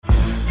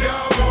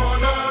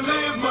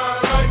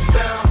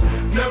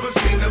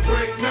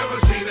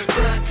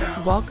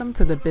Welcome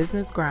to the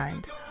Business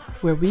Grind,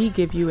 where we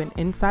give you an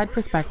inside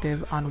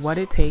perspective on what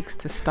it takes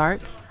to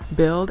start,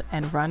 build,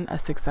 and run a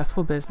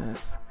successful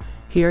business.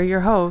 Here are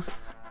your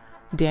hosts,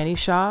 Danny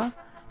Shaw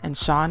and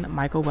Sean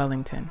Michael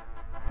Wellington.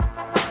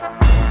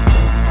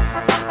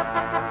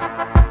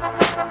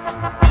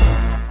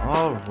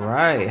 All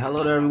right.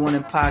 Hello to everyone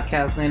in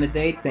podcast land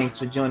today. Thanks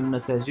for joining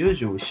us as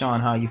usual. Sean,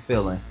 how are you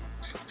feeling?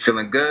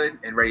 Feeling good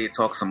and ready to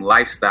talk some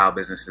lifestyle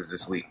businesses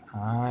this week.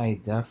 All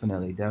right.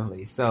 Definitely.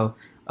 So,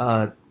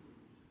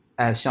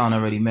 as Sean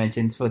already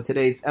mentioned, for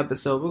today's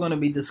episode, we're going to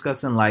be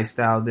discussing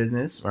lifestyle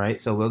business, right?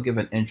 So we'll give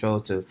an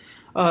intro to,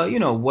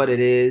 what it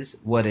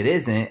is, what it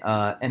isn't,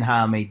 and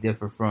how it may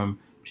differ from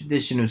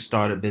traditional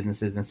startup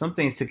businesses and some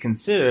things to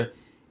consider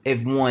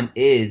if one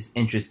is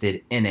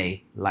interested in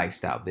a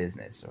lifestyle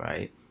business,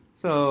 right?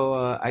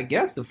 So I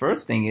guess the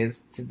first thing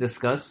is to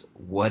discuss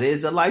what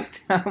is a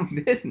lifestyle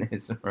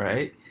business,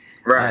 right?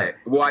 Right.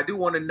 Well, I do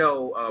want to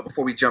know,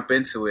 before we jump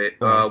into it,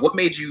 what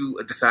made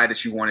you decide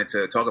that you wanted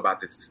to talk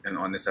about this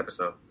on this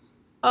episode?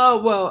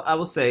 Well, I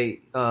will say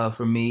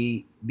for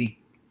me,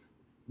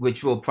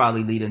 which will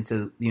probably lead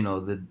into,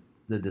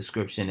 the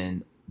description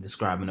and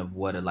describing of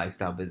what a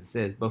lifestyle business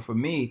is. But for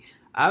me,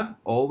 I've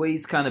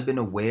always kind of been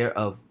aware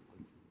of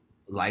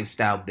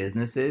lifestyle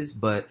businesses,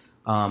 but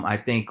I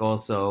think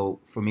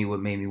also for me, what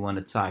made me want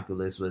to tackle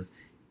this was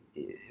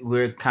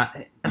we're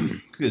kind of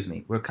in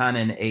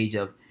the age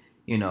of,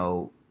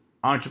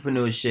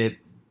 entrepreneurship,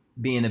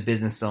 being a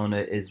business owner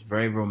is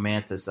very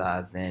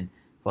romanticized. And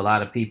for a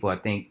lot of people, I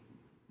think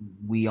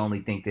we only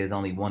think there's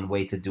only one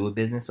way to do a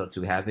business or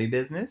to have a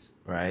business,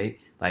 right?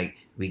 Like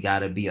we got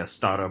to be a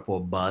startup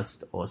or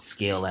bust or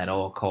scale at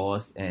all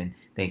costs, and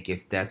think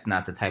if that's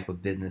not the type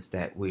of business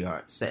that we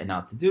are setting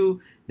out to do,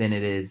 then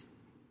it is,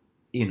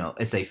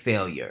 it's a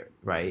failure,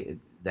 right?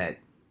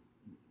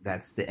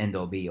 That's the end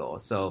all be all.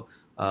 So,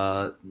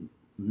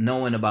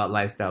 knowing about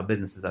lifestyle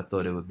businesses, I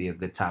thought it would be a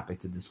good topic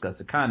to discuss,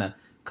 to kind of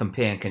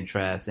compare and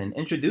contrast and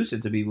introduce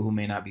it to people who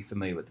may not be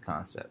familiar with the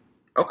concept.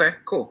 Okay,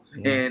 cool.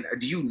 Yeah. And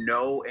do you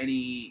know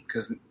any?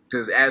 Because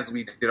as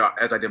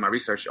I did my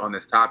research on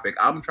this topic,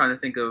 I'm trying to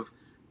think of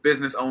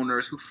business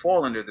owners who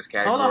fall under this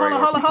category.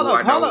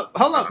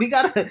 Hold up. We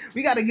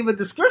gotta give a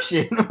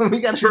description.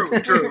 True.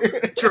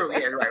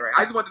 Yeah, right.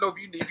 I just want to know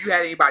if you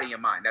had anybody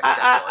in mind.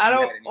 I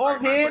don't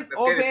offhand.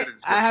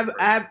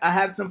 I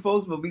have some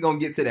folks, but we're gonna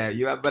get to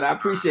that. But I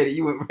appreciate it.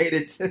 You went right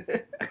into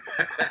it.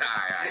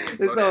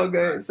 It's all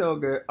good. It's all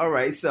good. All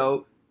right.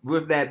 So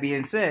with that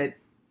being said,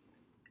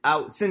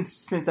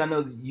 since I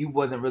know you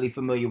wasn't really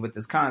familiar with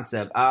this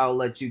concept, I'll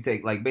let you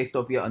take, based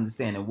off your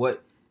understanding,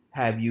 what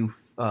have you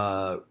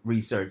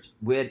research?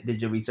 Where did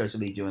your research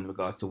lead you in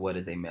regards to what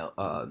is a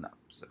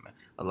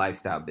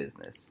lifestyle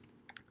business?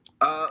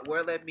 Where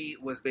it led me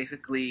was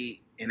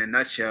basically, in a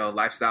nutshell,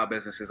 lifestyle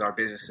businesses are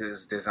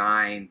businesses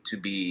designed to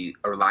be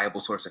a reliable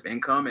source of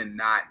income and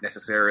not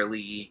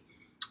necessarily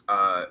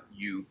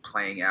you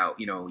playing out,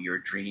 your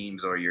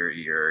dreams or your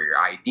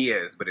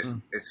ideas, but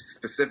it's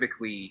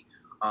specifically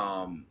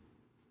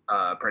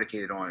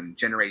predicated on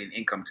generating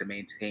income to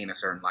maintain a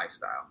certain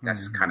lifestyle.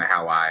 That's kind of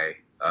how I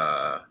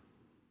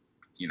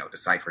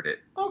deciphered it.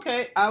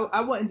 Okay,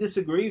 I wouldn't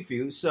disagree with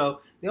you.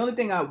 So the only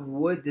thing I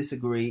would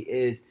disagree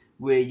is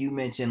where you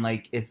mentioned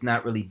it's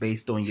not really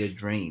based on your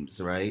dreams,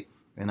 right?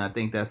 And I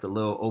think that's a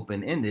little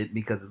open-ended,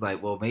 because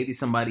it's well, maybe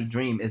somebody's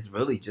dream is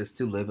really just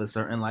to live a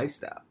certain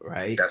lifestyle,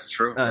 right? That's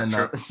true.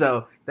 True.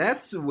 So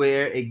that's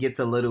where it gets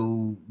a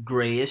little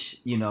grayish.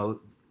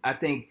 I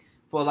think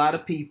for a lot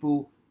of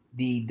people,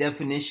 the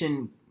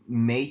definition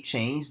may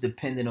change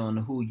depending on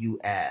who you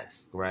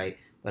ask, right?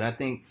 But I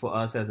think for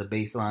us as a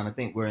baseline, I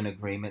think we're in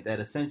agreement that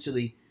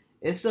essentially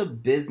it's a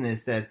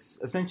business that's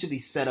essentially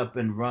set up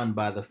and run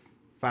by the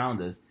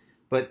founders.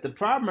 But the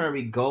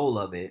primary goal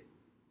of it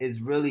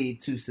is really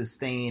to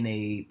sustain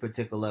a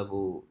particular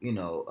level,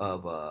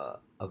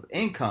 of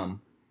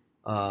income,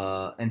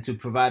 and to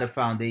provide a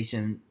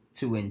foundation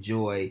to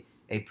enjoy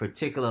a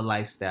particular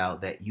lifestyle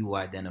that you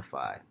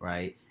identify,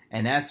 right?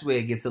 And that's where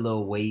it gets a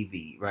little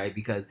wavy, right?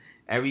 Because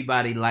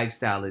everybody's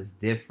lifestyle is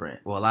different.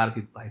 Well, a lot of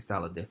people's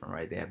lifestyle are different,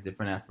 right? They have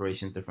different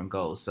aspirations, different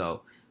goals.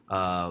 So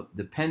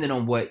depending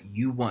on what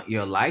you want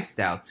your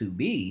lifestyle to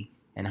be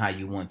and how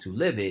you want to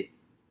live it,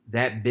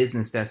 that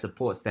business that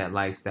supports that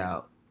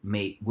lifestyle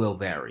will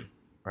vary,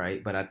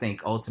 right? But I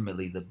think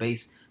ultimately the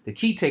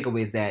key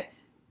takeaway is that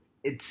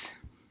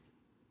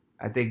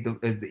I think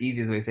the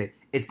easiest way to say it,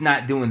 it's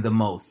not doing the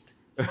most.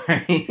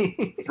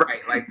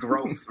 Right, like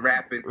growth,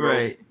 rapid growth,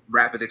 right.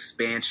 Rapid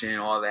expansion,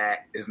 all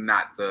that is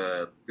not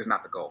the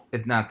goal.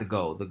 It's not the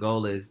goal. The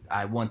goal is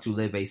I want to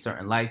live a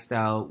certain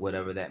lifestyle,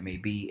 whatever that may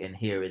be, and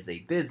here is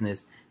a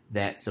business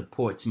that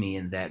supports me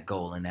in that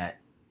goal and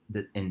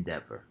the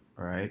endeavor.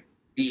 All right.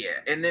 Yeah,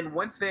 and then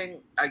one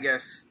thing I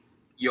guess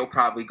you'll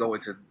probably go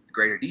into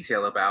greater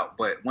detail about,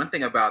 but one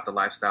thing about the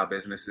lifestyle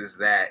business is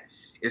that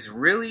it's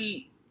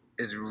really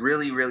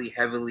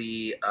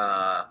heavily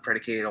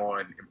predicated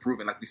on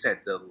improving, like we said,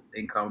 the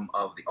income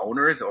of the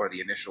owners or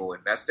the initial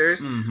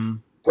investors. Mm-hmm.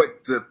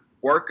 But the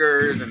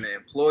workers and the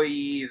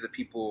employees, the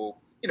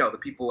people the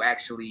people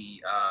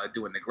actually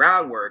doing the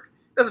groundwork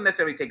doesn't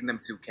necessarily take them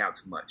into account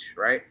too much,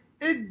 right?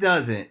 It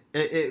doesn't.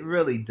 It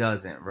really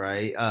doesn't,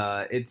 right?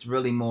 It's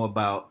really more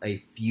about a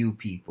few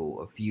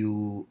people, a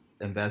few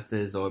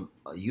investors, or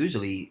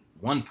usually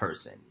one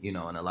person, in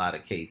a lot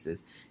of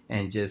cases,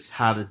 and just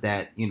how does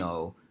that,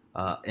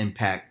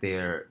 impact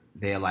their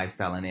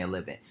lifestyle and their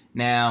living.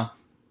 Now,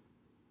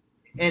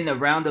 in a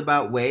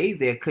roundabout way,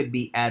 there could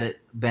be added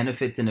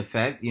benefits in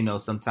effect.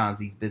 Sometimes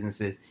these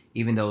businesses,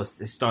 even though it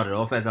started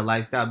off as a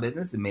lifestyle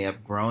business, it may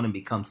have grown and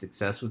become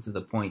successful to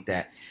the point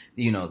that,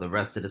 the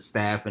rest of the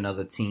staff and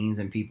other teams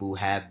and people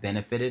have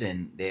benefited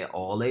and they're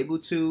all able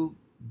to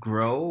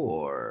grow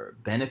or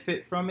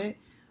benefit from it.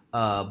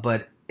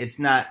 But it's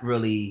not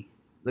really,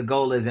 the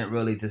goal isn't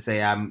really to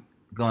say I'm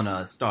going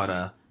to start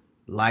a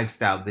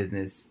lifestyle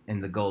business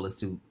and the goal is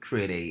to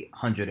create a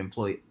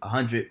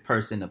 100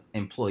 person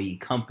employee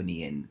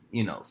company and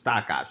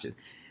stock options.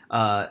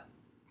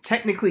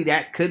 Technically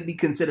that could be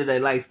considered a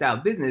lifestyle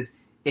business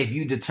if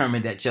you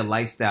determine that your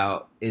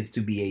lifestyle is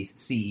to be a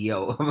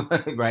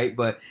CEO, right?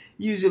 But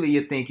usually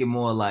you're thinking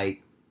more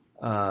like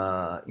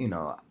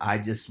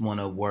I just want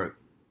to work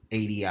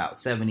 80 hours,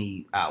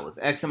 70 hours,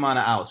 X amount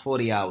of hours,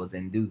 40 hours,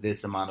 and do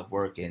this amount of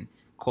work and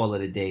call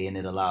it a day, and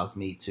it allows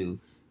me to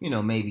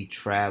maybe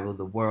travel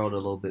the world a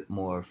little bit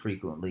more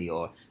frequently,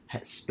 or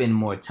spend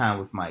more time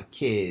with my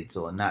kids,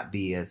 or not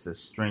be as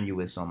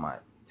strenuous on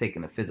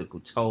taking a physical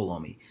toll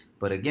on me.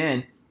 But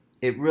again,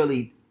 it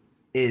really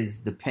is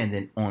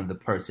dependent on the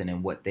person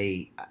and what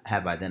they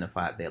have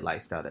identified their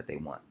lifestyle that they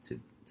want to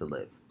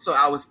live. So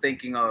I was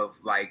thinking of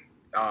like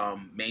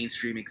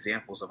mainstream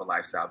examples of a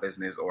lifestyle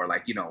business, or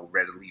like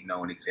readily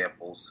known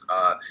examples.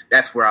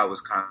 That's where I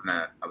was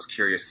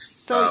curious.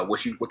 So,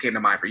 what came to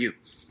mind for you?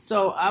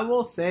 So I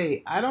will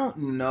say, I don't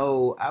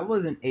know. I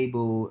wasn't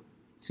able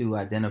to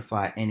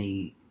identify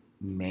any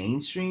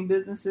mainstream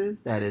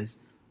businesses that is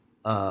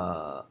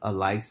a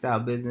lifestyle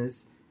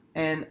business.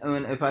 And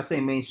if I say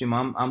mainstream,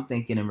 I'm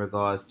thinking in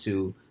regards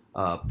to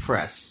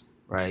press,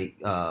 right?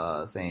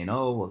 Saying,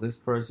 oh, well, this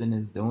person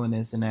is doing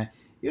this and that.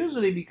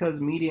 Usually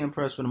because media and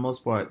press, for the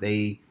most part,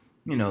 they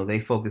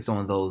focus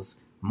on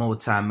those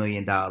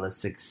multi-million-dollar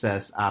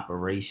success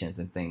operations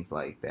and things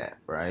like that,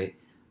 right?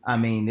 I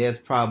mean, there's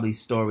probably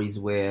stories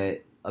where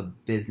a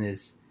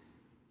business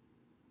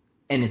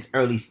in its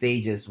early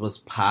stages was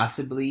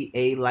possibly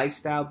a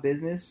lifestyle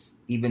business,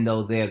 even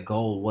though their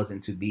goal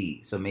wasn't to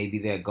be. So maybe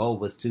their goal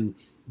was to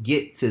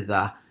get to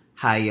the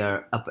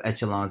higher upper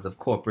echelons of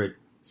corporate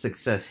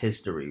success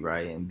history,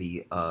 right? And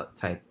be a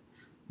type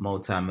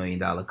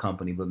multi-million-dollar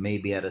company. But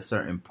maybe at a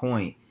certain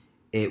point,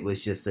 it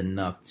was just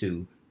enough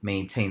to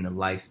maintain the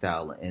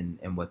lifestyle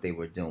and what they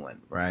were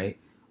doing, right?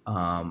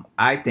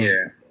 I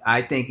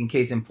think in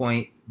case in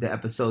point, the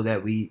episode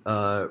that we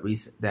did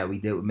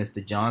with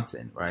Mr.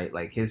 Johnson, right?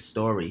 Like his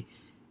story,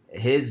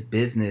 his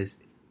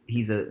business,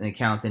 he's an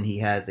accountant. He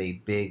has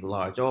a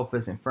large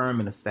office and firm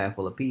and a staff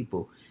full of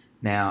people.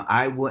 Now,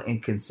 I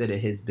wouldn't consider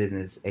his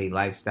business a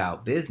lifestyle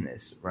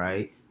business,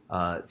 right?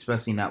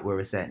 Especially not where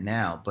it's at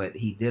now. But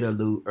he did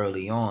allude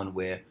early on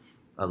where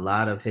a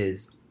lot of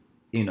his,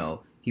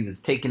 he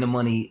was taking the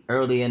money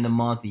early in the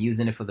month and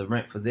using it for the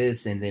rent for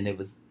this, and then it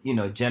was,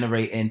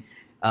 generating.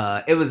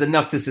 It was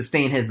enough to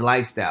sustain his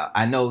lifestyle.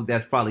 I know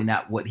that's probably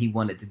not what he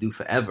wanted to do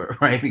forever,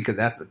 right? Because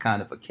that's a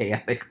kind of a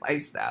chaotic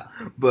lifestyle.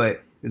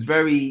 But it's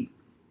very,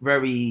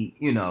 very,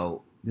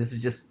 this is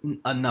just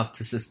enough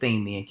to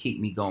sustain me and keep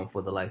me going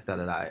for the lifestyle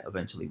that I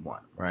eventually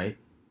want, right?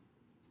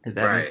 Is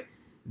that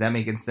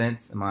making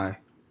sense? Am I?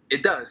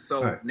 It does.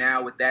 So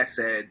Now, with that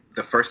said,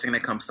 the first thing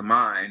that comes to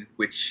mind,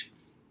 which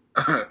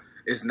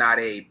is not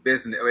a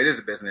business, or it is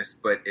a business,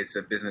 but it's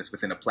a business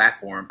within a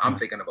platform. I'm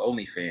thinking of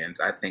OnlyFans.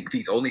 I think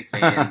these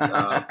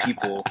OnlyFans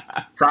people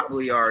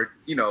probably are,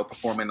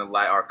 performing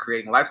are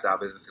creating lifestyle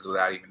businesses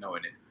without even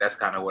knowing it. That's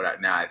kind of what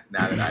now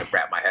that I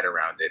wrap my head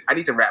around it. I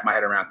need to wrap my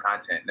head around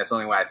content. That's the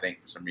only way I think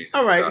for some reason.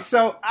 All right,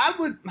 so I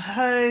would,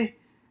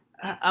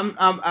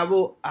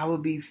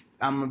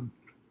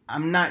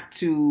 I'm not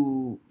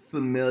too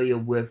familiar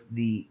with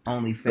the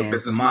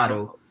OnlyFans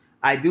model.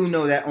 I do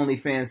know that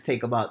OnlyFans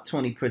take about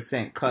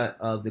 20% cut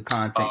of the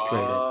content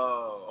creator.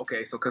 Oh,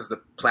 okay. So because the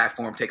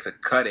platform takes a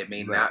cut, it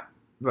may not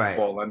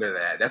fall under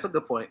that. That's a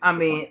good point.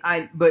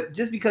 But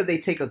just because they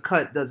take a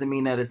cut doesn't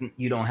mean that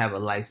you don't have a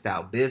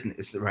lifestyle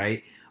business,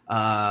 right?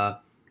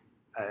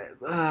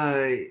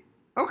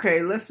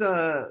 Okay, let's.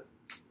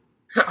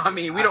 I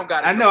mean, we don't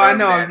got. I know.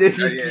 I'm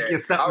just I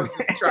was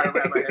just trying to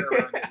wrap my head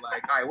around it.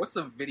 Like, all right, what's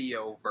a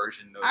video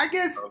version of a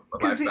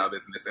lifestyle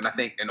business? And I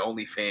think an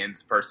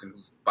OnlyFans person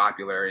who's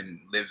popular and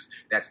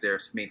that's their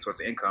main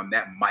source of income,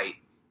 that might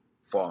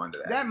fall under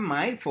that. That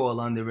might fall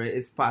under it.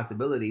 It's a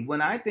possibility.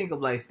 When I think of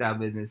lifestyle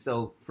business,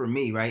 so for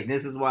me, right,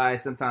 this is why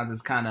sometimes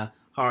it's kind of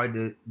hard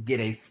to get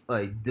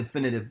a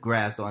definitive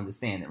grasp or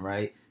understanding,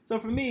 right? So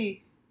for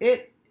me,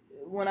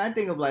 when I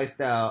think of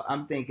lifestyle,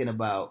 I'm thinking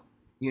about,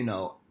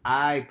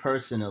 I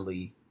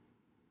personally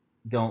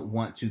don't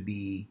want to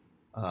be,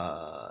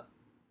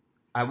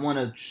 I want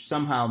to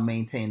somehow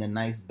maintain a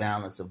nice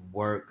balance of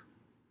work,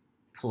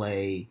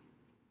 play,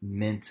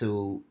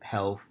 mental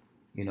health,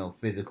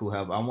 physical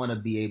health. I want to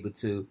be able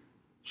to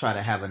try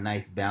to have a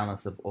nice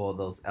balance of all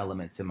those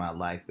elements in my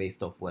life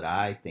based off what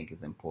I think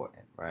is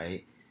important,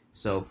 right?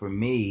 So for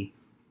me,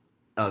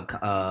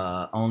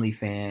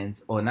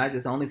 OnlyFans, or not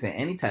just OnlyFans,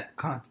 any type of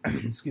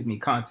content, excuse me,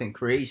 content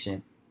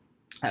creation.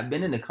 I've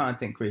been in the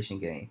content creation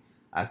game.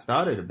 I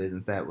started a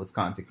business that was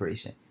content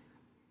creation.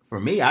 For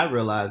me, I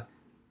realized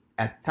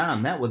at the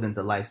time that wasn't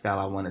the lifestyle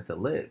I wanted to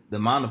live. The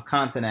amount of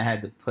content I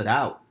had to put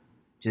out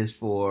just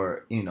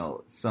for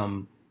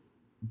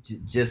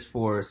just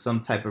for some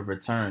type of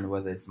return,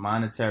 whether it's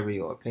monetary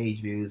or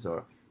page views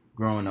or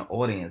growing an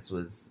audience,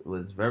 was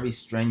very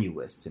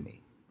strenuous to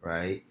me,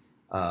 right?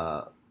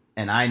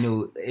 And I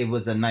knew it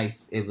was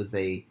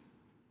a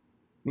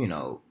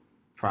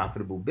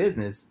profitable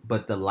business,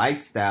 but the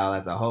lifestyle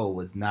as a whole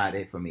was not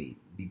it for me.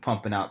 Be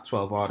pumping out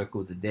 12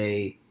 articles a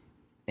day,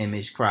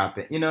 image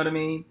cropping, you know what I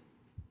mean?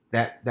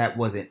 That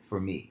wasn't for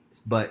me.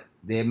 But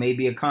there may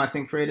be a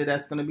content creator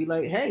that's going to be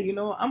like, hey,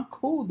 I'm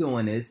cool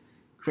doing this,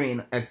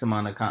 creating X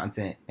amount of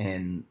content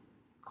and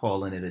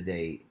calling it a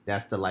day.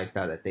 That's the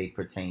lifestyle that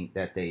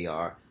they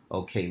are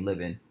okay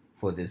living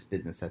for this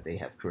business that they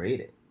have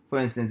created. For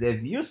instance,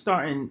 if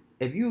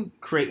you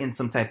creating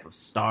some type of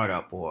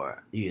startup,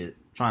 or you're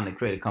trying to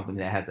create a company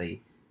that has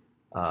a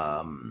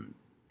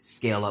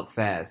scale up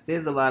fast,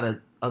 there's a lot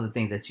of other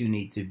things that you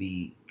need to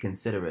be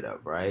considerate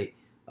of, right?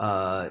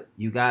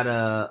 You got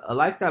a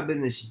lifestyle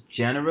business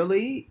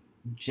generally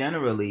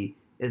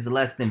is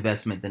less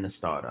investment than a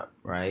startup,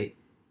 right?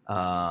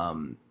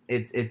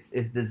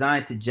 It's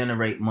designed to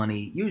generate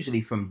money usually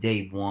from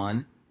day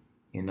one.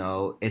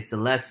 It's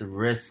less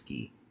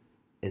risky.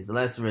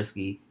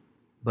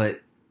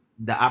 But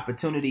the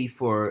opportunity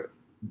for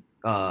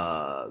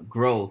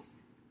growth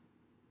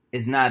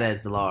is not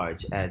as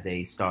large as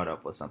a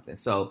startup or something.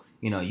 So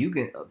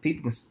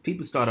people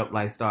start up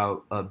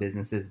lifestyle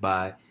businesses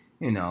by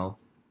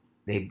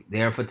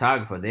they're a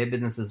photographer. Their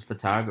business is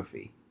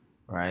photography,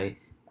 right?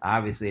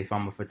 Obviously, if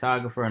I'm a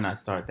photographer and I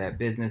start that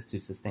business to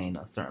sustain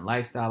a certain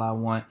lifestyle I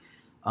want,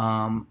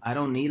 I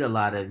don't need a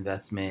lot of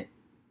investment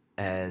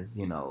as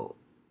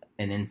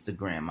an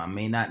Instagram. I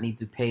may not need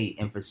to pay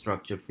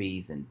infrastructure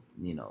fees and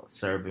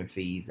serving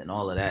fees and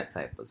all of that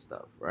type of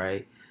stuff,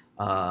 right?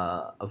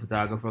 A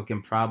photographer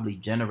can probably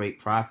generate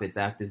profits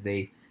after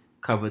they've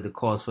covered the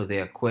cost for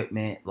their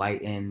equipment,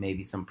 lighting,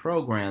 maybe some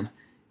programs.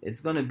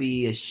 It's going to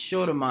be a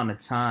short amount of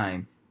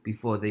time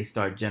before they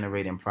start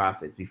generating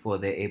profits, before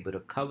they're able to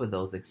cover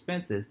those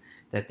expenses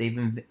that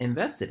they've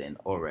invested in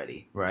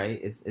already, right?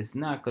 It's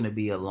not going to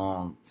be a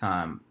long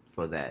time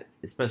for that,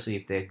 especially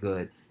if they're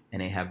good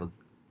and they have a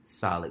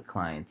solid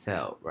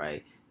clientele,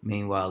 right?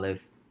 Meanwhile,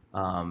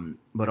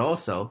 but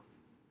also,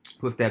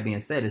 with that being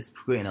said, it's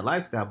creating a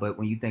lifestyle. But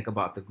when you think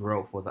about the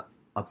growth or the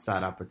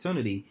upside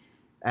opportunity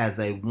as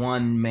a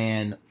one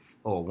man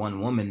or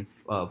one woman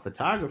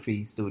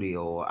photography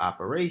studio or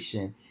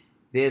operation,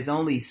 there's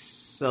only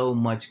so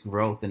much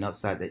growth and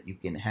upside that you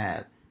can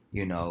have.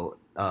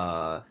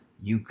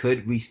 You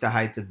could reach the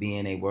heights of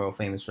being a world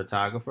famous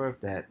photographer,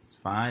 if that's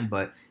fine,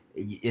 but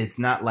it's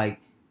not like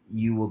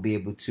you will be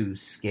able to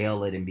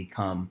scale it and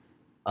become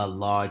a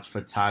large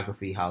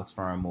photography house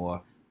firm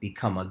or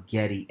become a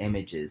Getty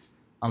Images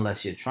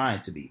unless you're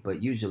trying to be.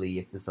 But usually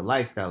if it's a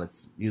lifestyle,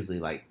 it's usually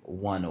like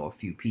one or a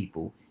few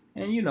people,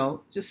 and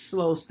just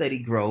slow, steady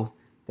growth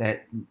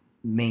that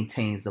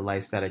maintains the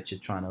lifestyle that you're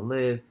trying to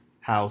live,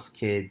 house,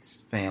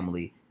 kids,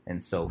 family,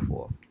 and so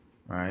forth.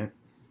 All right.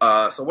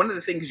 So one of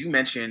the things you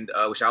mentioned,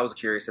 which I was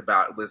curious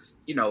about, was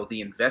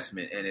the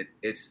investment, and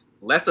it's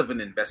less of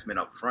an investment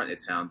up front. It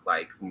sounds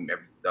like from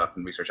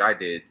research I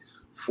did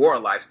for a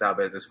lifestyle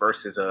business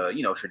versus a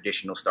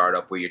traditional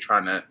startup where you're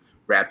trying to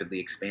rapidly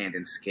expand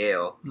and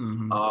scale.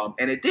 Mm-hmm.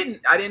 And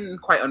I didn't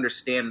quite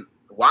understand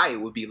why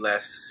it would be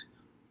less.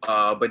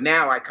 But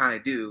now I kind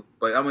of do.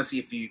 But I'm gonna see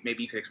if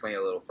maybe you could explain it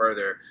a little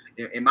further.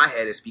 In my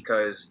head, it's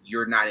because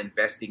you're not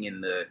investing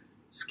in the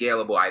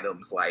scalable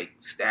items like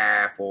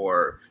staff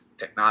or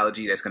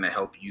technology that's going to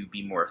help you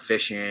be more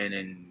efficient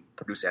and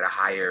produce at a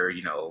higher,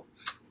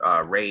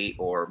 rate,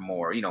 or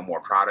more,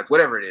 more product,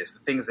 whatever it is. The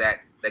things that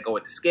go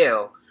into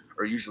scale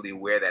are usually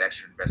where that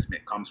extra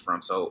investment comes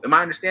from. So am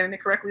I understanding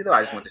it correctly, though?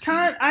 I just want to see.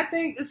 I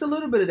think it's a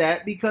little bit of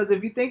that, because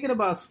if you're thinking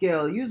about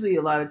scale, usually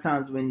a lot of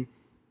times when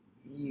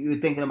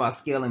you're thinking about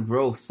scale and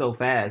growth so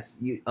fast,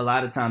 a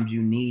lot of times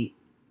you need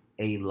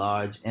a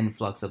large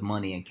influx of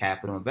money and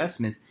capital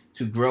investments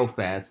to grow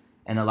fast.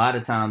 And a lot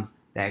of times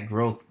that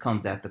growth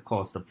comes at the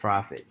cost of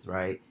profits,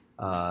 right?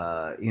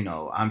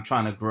 I'm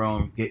trying to grow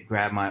and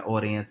grab my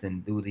audience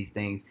and do these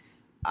things.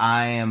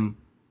 I am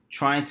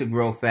trying to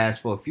grow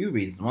fast for a few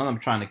reasons. One, I'm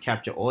trying to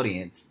capture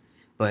audience,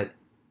 but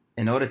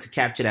in order to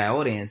capture that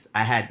audience,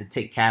 I had to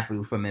take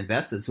capital from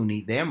investors who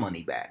need their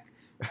money back,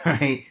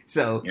 right?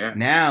 So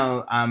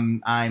now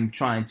I'm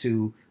trying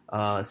to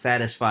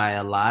satisfy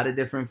a lot of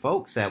different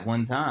folks at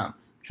one time,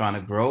 trying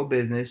to grow a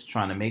business,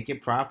 trying to make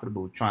it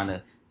profitable, trying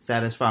to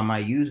satisfy my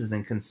users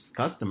and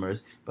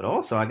customers, but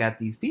also I got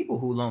these people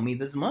who loan me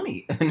this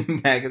money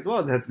back as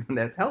well.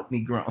 That's helped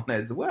me grow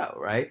as well,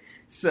 right?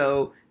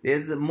 So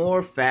there's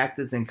more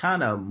factors and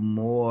kind of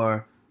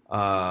more,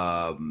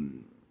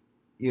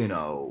 you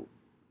know,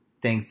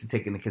 things to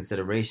take into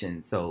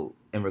consideration. So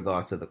in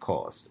regards to the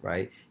cost,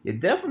 right? You're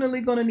definitely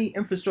going to need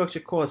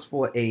infrastructure costs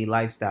for a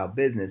lifestyle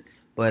business.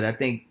 But I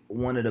think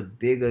one of the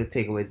bigger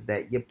takeaways is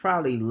that you're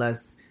probably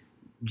less,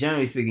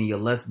 generally speaking, you're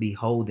less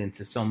beholden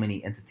to so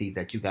many entities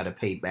that you got to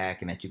pay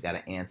back and that you got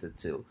to answer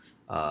to.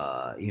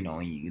 You know,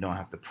 and you don't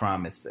have to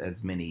promise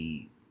as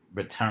many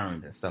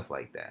returns and stuff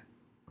like that,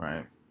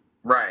 right?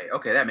 Right.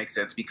 Okay, that makes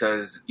sense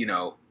because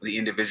the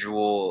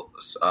individual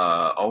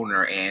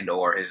owner and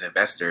or his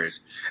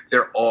investors,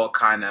 they're all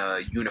kind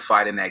of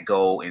unified in that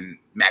goal in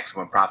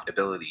maximum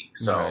profitability.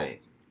 So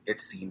Right.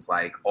 it seems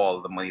like all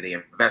of the money they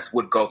invest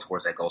would go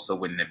towards that goal. So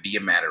wouldn't it be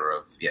a matter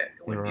of it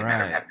wouldn't be a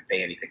matter of Right. having to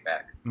pay anything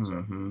back. So.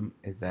 Mm-hmm.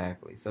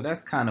 Exactly. So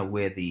that's kind of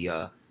where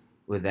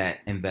where that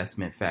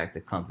investment factor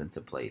comes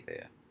into play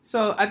there.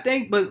 So I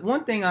think, but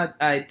one thing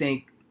I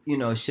think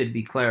should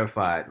be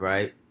clarified,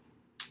 right?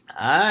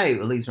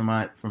 At least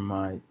from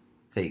my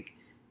take,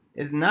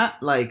 it's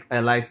not like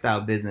a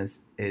lifestyle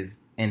business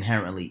is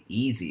inherently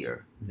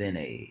easier than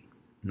a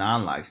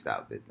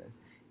non-lifestyle business.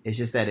 It's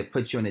just that it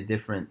puts you in a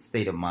different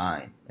state of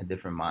mind, a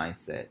different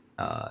mindset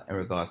in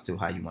regards to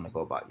how you want to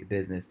go about your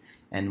business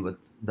and with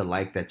the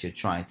life that you're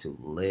trying to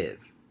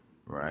live,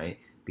 right?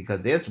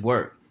 Because there's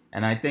work,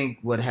 and I think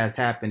what has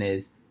happened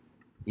is,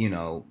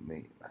 you're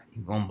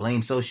gonna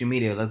blame social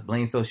media. Let's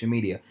blame social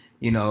media.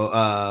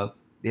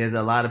 There's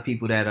a lot of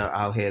people that are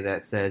out here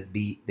that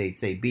they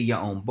say be your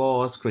own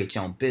boss, create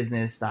your own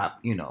business, stop,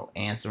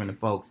 answering to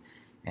folks,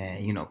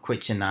 and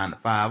quit your 9 to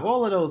 5.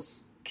 All of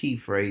those key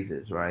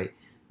phrases, right?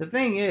 The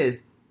thing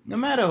is, no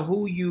matter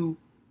how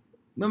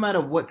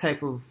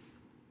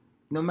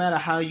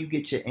you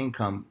get your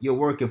income, you're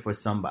working for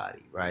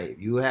somebody, right? If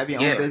you have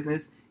your own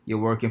business, you're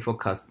working for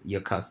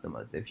your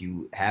customers. If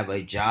you have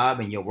a job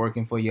and you're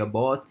working for your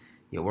boss,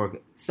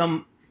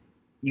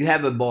 you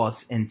have a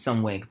boss in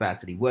some way and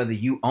capacity. Whether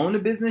you own a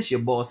business, your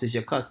boss is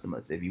your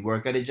customers. If you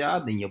work at a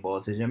job, then your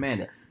boss is your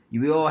manager.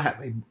 You all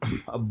have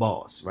a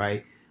boss,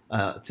 right?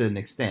 To an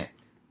extent.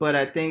 But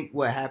I think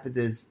what happens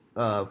is,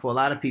 for a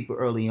lot of people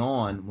early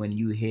on, when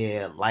you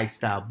hear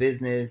lifestyle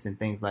business and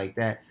things like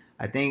that,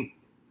 I think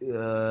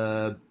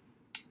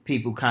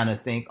people kind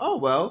of think, oh,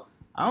 well,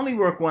 I only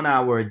work 1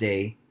 hour a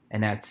day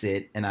and that's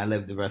it. And I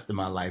live the rest of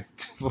my life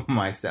for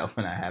myself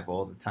and I have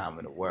all the time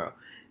in the world.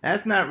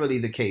 That's not really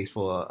the case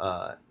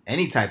for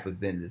any type of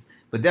business,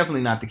 but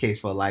definitely not the case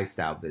for a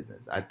lifestyle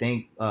business. I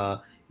think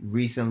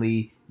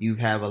recently you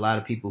have a lot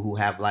of people who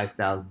have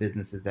lifestyle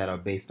businesses that are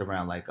based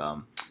around like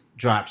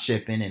drop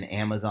shipping and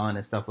Amazon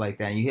and stuff like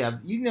that. And you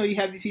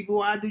have these people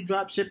who I do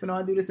drop shipping or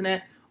I do this and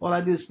that. All I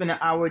do is spend an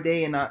hour a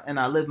day and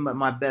I live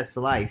my best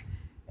life.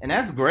 And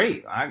that's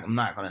great. I'm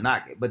not going to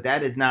knock it. But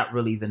that is not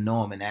really the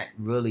norm. And that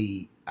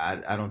really,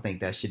 I don't think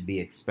that should be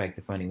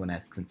expected for anyone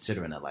that's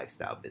considering a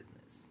lifestyle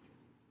business.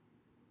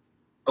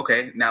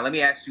 Okay, now let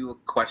me ask you a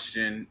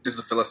question. This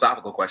is a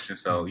philosophical question,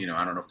 so I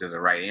don't know if there's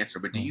a right answer.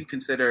 But do you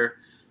consider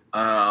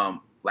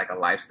like a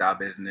lifestyle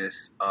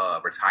business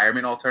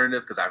retirement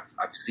alternative? Because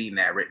I've seen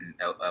that written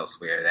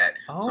elsewhere that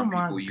some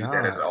people use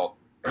that as an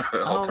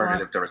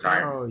alternative to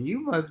retirement. Oh, you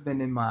must have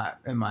been in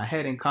my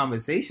head in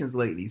conversations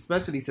lately,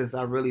 especially since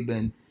I've really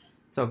been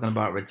talking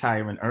about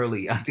retiring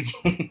early out the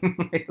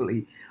game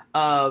lately.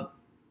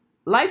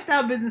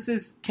 Lifestyle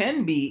businesses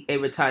can be a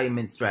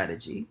retirement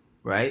strategy,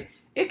 right?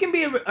 It can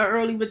be an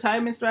early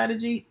retirement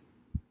strategy.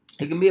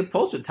 It can be a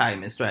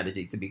post-retirement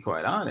strategy, to be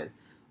quite honest.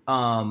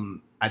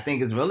 I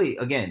think it's really,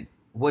 again,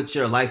 what's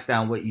your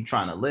lifestyle and what you're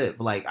trying to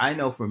live. Like, I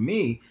know for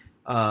me,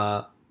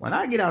 when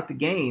I get out the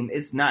game,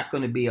 it's not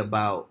going to be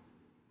about,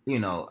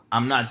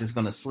 I'm not just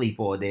going to sleep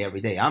all day,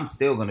 every day. I'm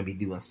still going to be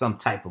doing some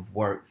type of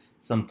work,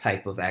 some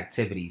type of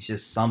activity,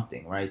 just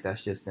something, right?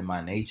 That's just in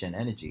my nature and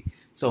energy.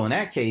 So in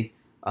that case,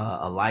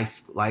 a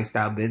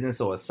lifestyle business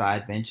or a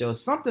side venture or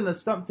something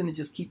to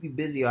just keep you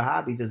busy or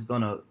hobbies is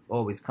going to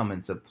always come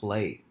into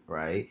play,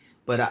 right?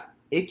 But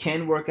it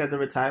can work as a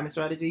retirement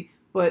strategy,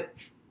 but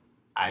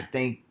I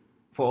think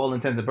for all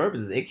intents and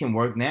purposes, it can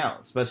work now,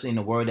 especially in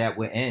the world that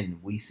we're in.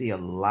 We see a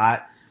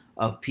lot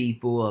of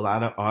people, a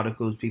lot of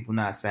articles, people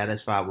not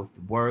satisfied with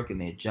the work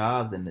and their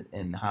jobs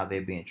and how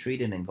they're being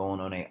treated and going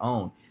on their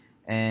own.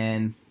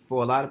 And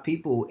for a lot of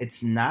people,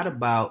 it's not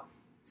about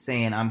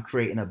saying I'm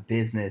creating a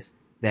business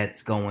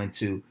that's going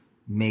to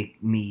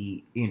make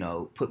me,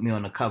 put me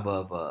on the cover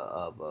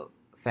of a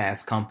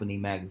Fast Company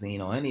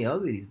magazine or any other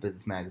of these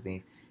business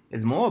magazines.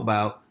 It's more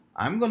about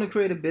I'm going to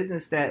create a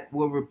business that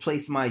will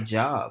replace my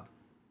job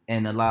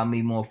and allow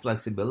me more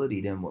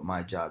flexibility than what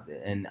my job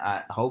did. And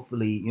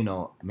hopefully,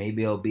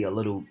 maybe it'll be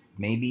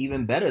maybe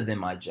even better than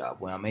my job,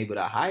 where I'm able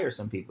to hire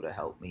some people to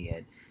help me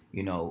and,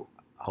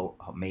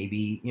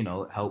 maybe,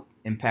 help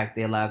impact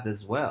their lives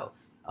as well.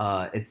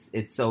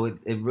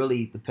 It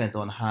really depends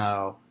on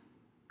how,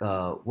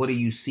 what are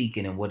you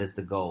seeking and what is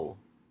the goal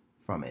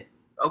from it?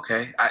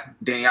 Okay,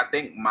 Danny, I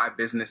think my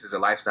business is a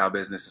lifestyle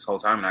business this whole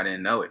time, and I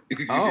didn't know it.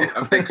 Oh.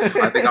 I think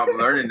I'm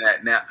learning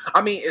that now.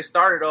 I mean, it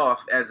started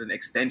off as an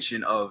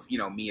extension of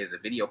me as a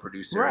video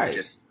producer, Right.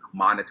 just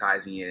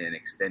monetizing it and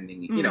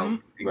extending,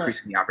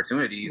 increasing the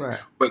opportunities. Right.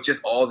 But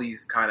just all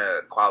these kind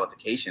of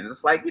qualifications,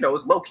 it's like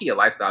it's low key a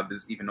lifestyle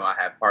business. Even though I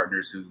have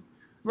partners who,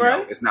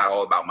 it's not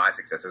all about my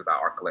success; it's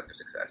about our collective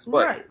success.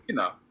 But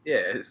yeah,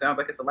 it sounds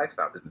like it's a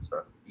lifestyle business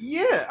stuff.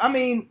 Yeah, I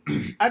mean,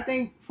 I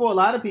think for a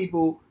lot of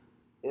people,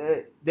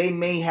 they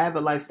may have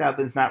a lifestyle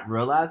business, not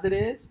realize it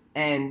is.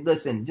 And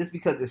listen, just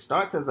because it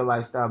starts as a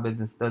lifestyle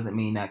business doesn't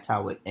mean that's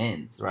how it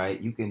ends, right?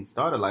 You can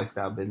start a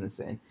lifestyle business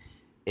and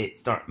it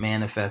start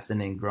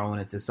manifesting and growing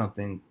into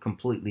something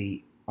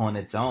completely on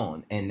its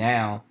own. And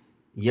now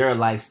your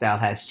lifestyle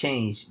has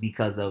changed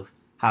because of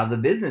how the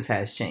business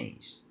has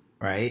changed,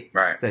 right?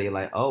 Right. So you're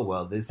like, oh,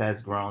 well, this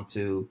has grown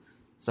to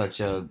such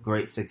a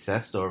great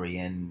success story,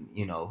 and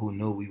who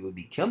knew we would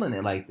be killing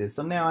it like this?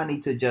 So now I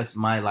need to adjust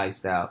my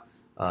lifestyle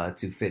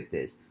to fit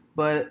this.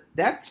 But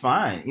that's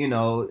fine.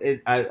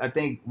 I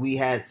think we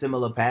had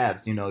similar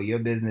paths. Your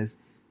business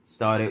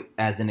started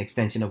as an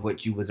extension of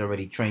what you was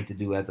already trained to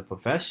do as a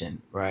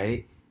profession,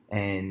 right?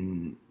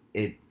 And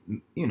it,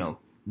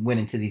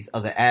 went into these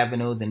other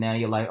avenues, and now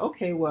you're like,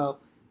 okay, well,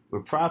 we're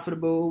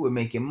profitable, we're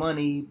making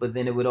money, but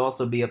then it would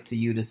also be up to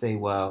you to say,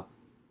 well,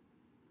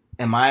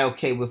 am I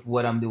okay with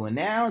what I'm doing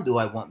now? Do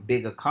I want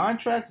bigger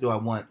contracts? Do I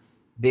want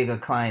bigger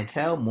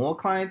clientele, more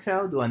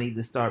clientele? Do I need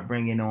to start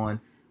bringing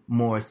on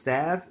more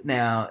staff?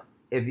 Now,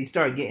 if you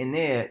start getting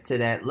there to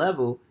that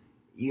level,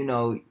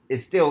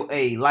 it's still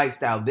a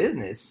lifestyle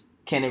business.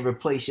 Can it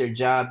replace your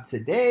job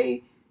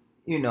today?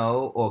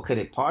 Or could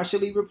it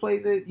partially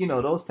replace it?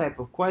 Those type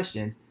of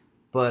questions.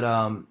 But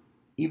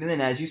even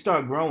then, as you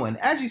start growing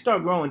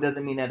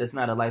doesn't mean that it's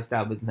not a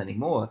lifestyle business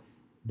anymore.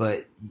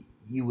 But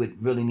you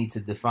would really need to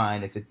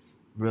define if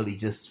it's really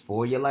just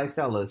for your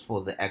lifestyle or it's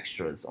for the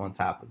extras on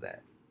top of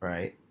that,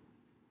 right?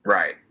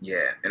 Right,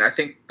 yeah. And I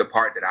think the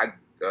part that I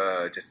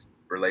just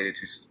related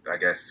to, I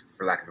guess,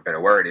 for lack of a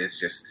better word, is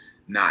just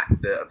not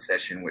the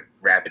obsession with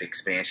rapid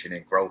expansion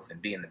and growth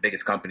and being the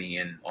biggest company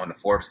on the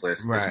Forbes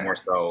list. Right. It's more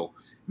so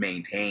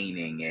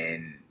maintaining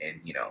and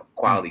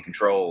quality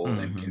control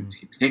and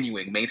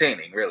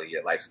maintaining really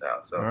your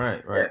lifestyle. So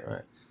right.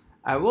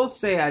 I will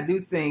say I do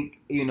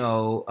think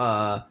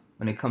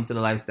when it comes to the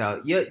lifestyle,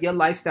 your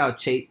lifestyle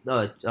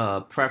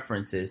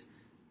preferences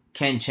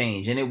can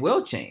change, and it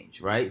will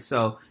change, right?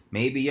 So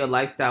maybe your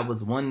lifestyle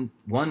was one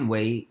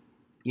way.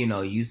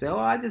 You say, oh,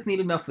 I just need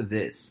enough of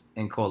this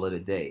and call it a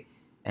day.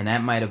 And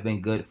that might have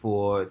been good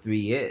for 3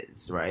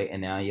 years, right?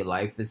 And now your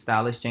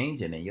lifestyle is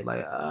changing and you're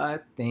like, I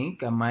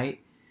think I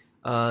might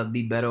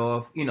be better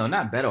off,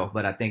 not better off,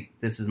 but I think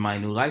this is my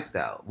new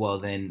lifestyle. Well,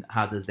 then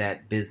how does your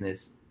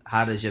business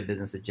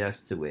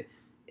adjust to it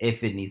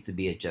if it needs to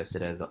be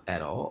adjusted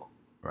at all,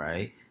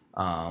 right?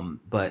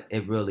 But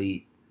it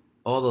really,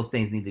 all those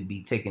things need to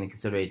be taken into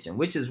consideration,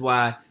 which is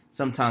why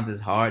sometimes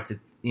it's hard to,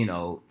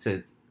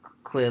 to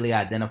clearly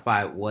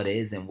identify what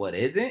is and what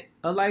isn't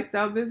a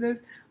lifestyle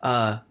business,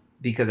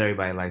 because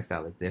everybody's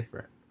lifestyle is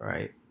different,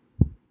 right?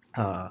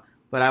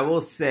 But I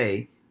will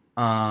say,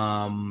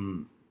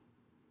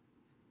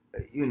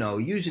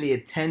 usually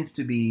it tends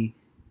to be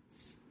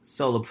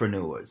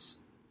solopreneurs,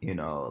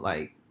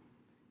 like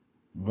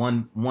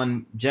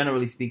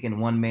generally speaking,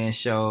 one man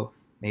show.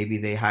 Maybe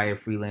they hire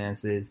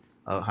freelancers,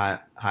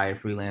 hire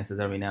freelancers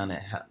every now and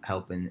then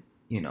helping,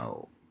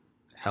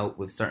 help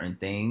with certain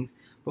things.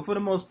 But for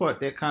the most part,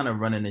 they're kind of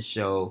running the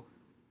show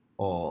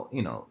all,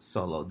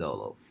 solo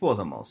dolo for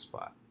the most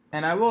part.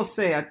 And I will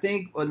say, I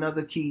think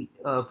another key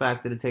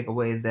factor to take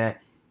away is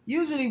that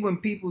usually when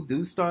people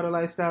do start a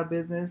lifestyle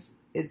business,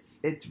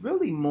 it's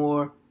really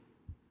more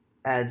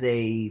as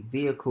a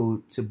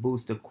vehicle to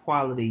boost the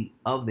quality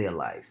of their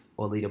life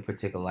or lead a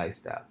particular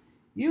lifestyle.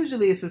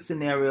 Usually it's a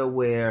scenario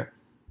where,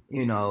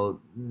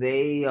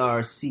 they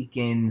are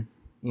seeking,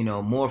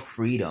 more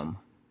freedom,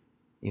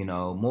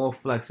 more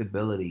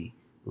flexibility,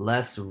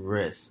 less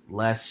risk,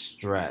 less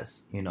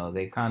stress.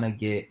 They're kind of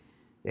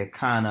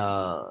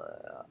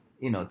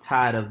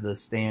tired of the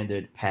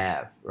standard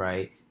path,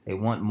 right? They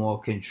want more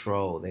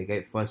control. They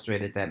get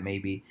frustrated that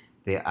maybe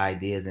their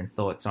ideas and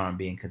thoughts aren't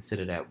being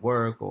considered at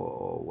work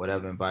or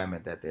whatever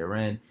environment that they're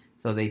in.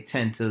 So they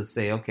tend to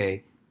say,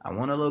 okay, I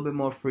want a little bit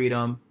more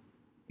freedom.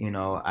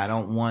 I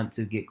don't want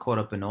to get caught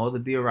up in all the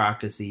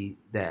bureaucracy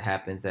that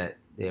happens at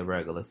their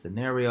regular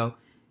scenario.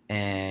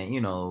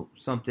 And,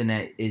 something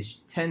that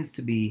tends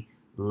to be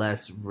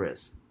less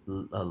risk,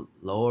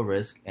 lower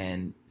risk,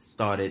 and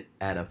started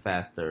at a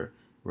faster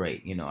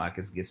rate. I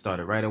can get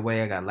started right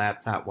away. I got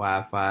laptop,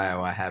 Wi-Fi,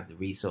 or I have the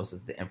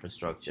resources, the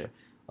infrastructure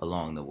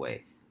along the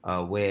way.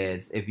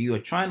 Whereas if you are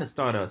trying to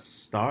start a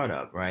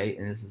startup, right,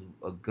 and this is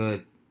a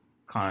good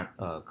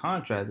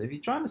contrast, if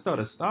you're trying to start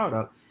a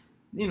startup,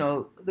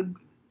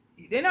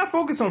 they're not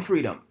focused on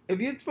freedom.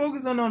 If you're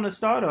focusing on a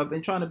startup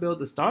and trying to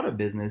build a startup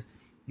business,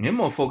 you're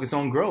more focused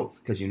on growth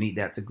because you need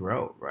that to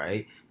grow,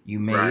 right? You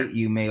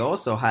may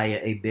also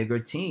hire a bigger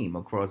team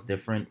across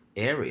different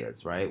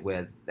areas, right?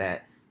 Whereas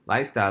that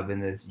lifestyle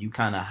business, you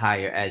kind of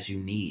hire as you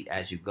need,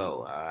 as you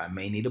go. I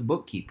may need a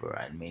bookkeeper.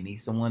 I may need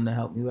someone to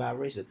help me with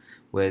operations.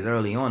 Whereas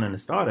early on in the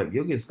startup,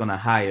 you're just going to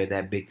hire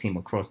that big team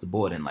across the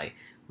board and like,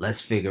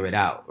 let's figure it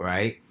out,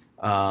 right?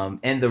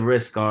 And the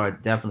risks are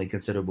definitely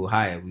considerable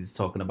higher. We was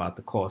talking about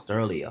the cost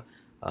earlier.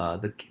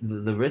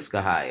 The risk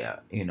are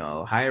higher,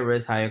 higher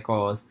risk, higher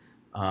cost.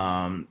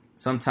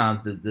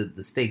 Sometimes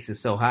the stakes are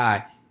so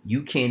high,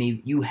 you can't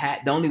even,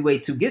 the only way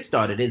to get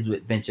started is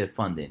with venture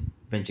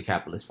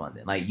capitalist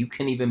funding. Like you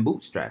can't even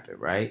bootstrap it,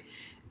 right?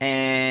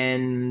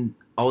 And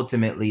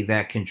ultimately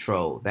that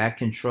control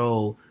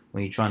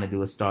when you're trying to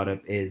do a startup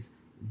is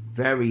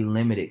very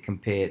limited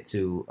compared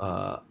to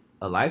a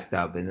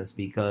lifestyle business,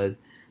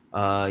 because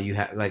you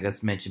have, like I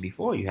mentioned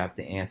before, you have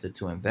to answer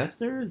to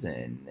investors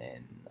and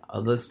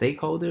other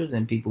stakeholders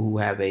and people who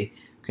have a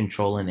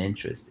controlling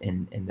interest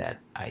in that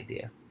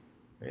idea,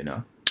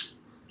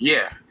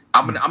 Yeah.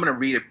 I'm gonna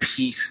read a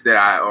piece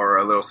or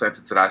a little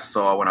sentence that I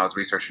saw when I was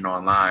researching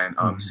online.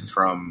 This is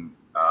from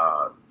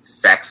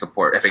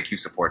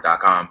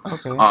FAQsupport.com.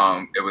 Okay.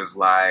 It was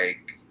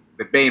like,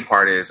 the main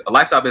part is, a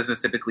lifestyle business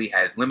typically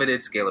has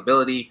limited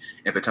scalability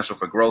and potential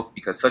for growth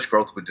because such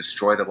growth would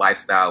destroy the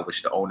lifestyle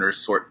which the owners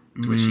sought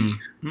to achieve.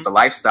 The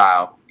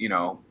lifestyle,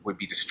 would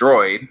be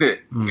destroyed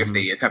if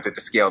they attempted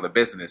to scale the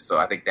business. So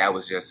I think that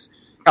was just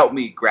helped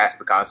me grasp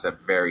the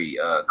concept very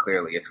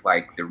clearly. It's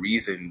like the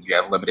reason you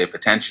have limited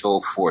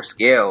potential for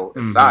scale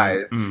and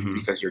size is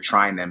because you're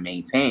trying to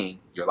maintain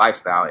your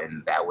lifestyle,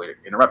 and that would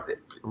interrupt it.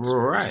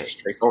 It's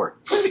straightforward.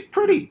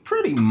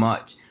 Pretty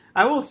much.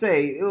 I will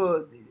say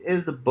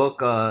is the book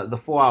The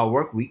 4-Hour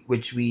Workweek,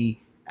 which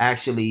we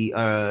actually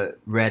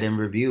read and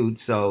reviewed.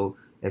 So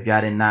if y'all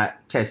did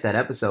not catch that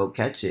episode,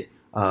 catch it.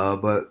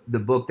 But the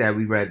book that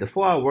we read, The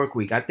 4-Hour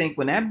Workweek, I think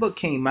when that book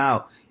came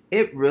out,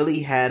 it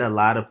really had a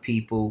lot of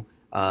people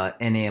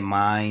in their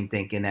mind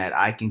thinking that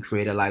I can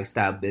create a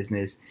lifestyle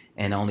business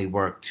and only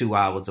work 2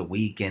 hours a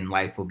week and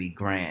life will be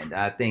grand.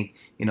 I think,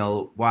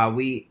 while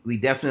we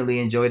definitely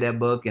enjoyed that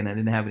book and I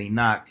didn't have any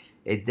knock,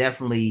 it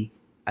definitely,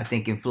 I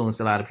think,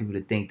 influenced a lot of people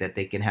to think that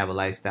they can have a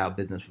lifestyle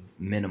business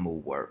with minimal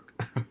work,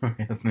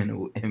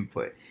 minimal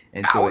input.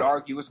 And I would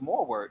argue it's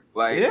more work,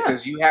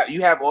 because you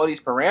have all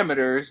these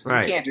parameters.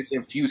 Right. You can't just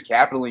infuse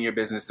capital in your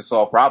business to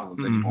solve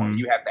problems anymore.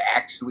 You have to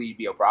actually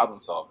be a problem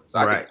solver. So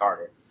I think it's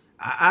harder.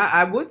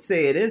 I would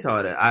say it is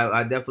harder.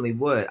 I definitely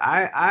would.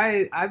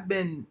 I've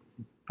been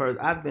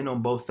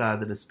on both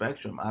sides of the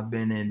spectrum. I've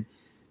been in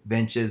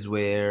ventures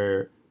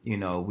where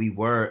we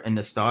were in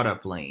the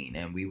startup lane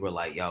and we were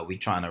like, yo, we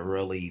trying to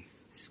really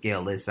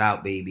scale this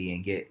out, baby,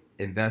 and get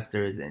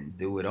investors and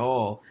do it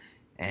all.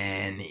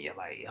 And you're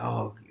like,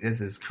 oh,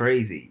 this is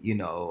crazy,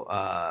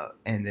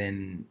 and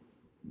then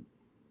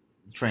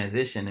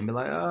transition and be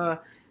like,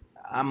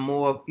 I'm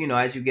more,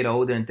 as you get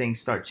older and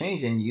things start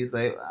changing, you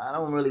say, I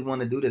don't really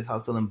want to do this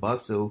hustle and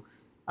bustle.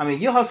 I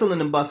mean, you're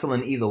hustling and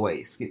bustling either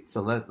way.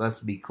 So let's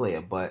be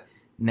clear. But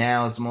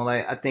now it's more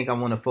like, I think I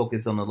want to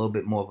focus on a little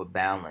bit more of a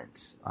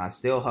balance. I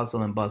still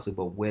hustle and bustle,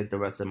 but where's the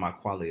rest of my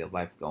quality of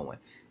life going?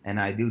 And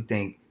I do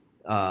think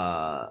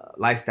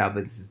lifestyle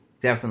business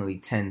definitely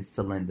tends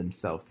to lend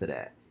themselves to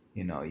that.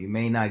 You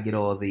may not get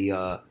all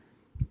the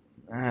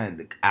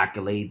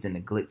accolades and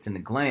the glitz and the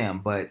glam,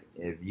 but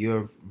if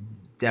you're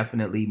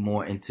definitely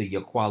more into your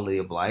quality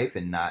of life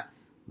and not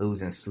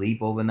losing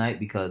sleep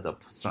overnight because a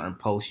certain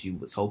post you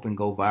was hoping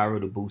go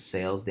viral to boost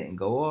sales didn't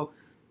go off,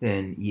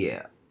 then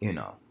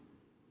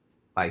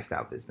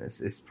lifestyle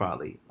business is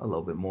probably a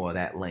little bit more of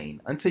that lane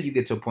until you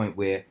get to a point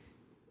where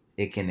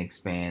it can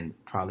expand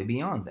probably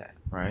beyond that,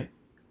 right?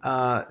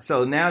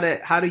 So now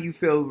that, how do you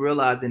feel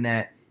realizing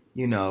that,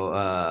 it's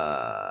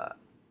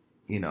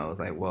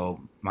like,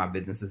 well, my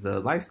business is a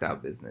lifestyle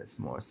business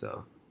more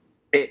so?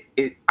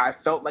 I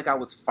felt like I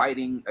was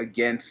fighting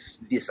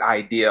against this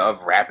idea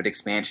of rapid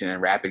expansion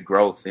and rapid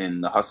growth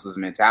and the hustler's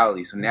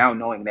mentality. So now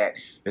knowing that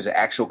there's an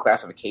actual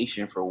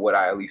classification for what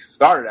I at least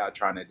started out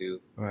trying to do,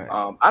 right.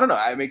 I don't know.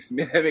 It makes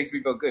me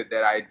feel good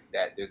that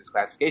there's this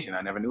classification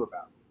I never knew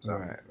about. So.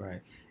 Right.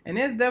 And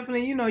there's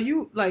definitely,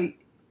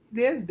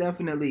 there's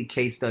definitely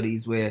case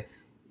studies where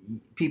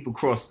people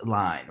cross the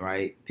line,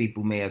 right?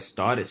 People may have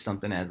started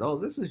something as, oh,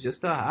 this is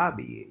just a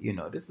hobby,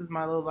 this is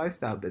my little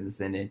lifestyle business,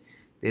 and then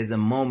there's a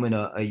moment,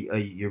 a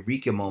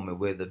eureka moment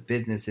where the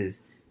business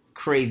is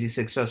crazy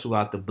successful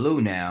out the blue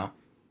now.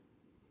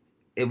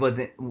 It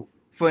wasn't,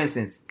 for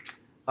instance,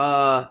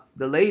 the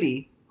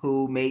lady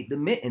who made the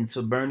mittens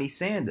for Bernie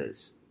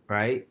Sanders,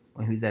 right?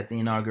 When he was at the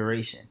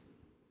inauguration,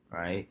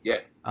 right? Yeah.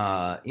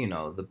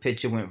 The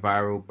picture went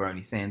viral.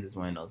 Bernie Sanders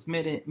wearing those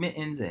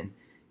mittens, and,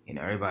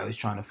 everybody was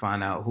trying to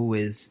find out who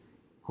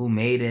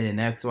made it and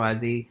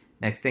XYZ.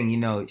 Next thing you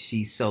know,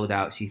 she's sold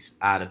out. She's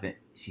out of it.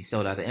 She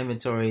sold out the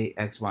inventory,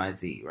 X, Y,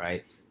 Z,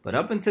 right? But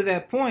up until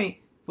that point,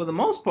 for the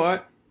most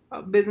part,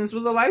 her business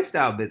was a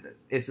lifestyle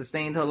business. It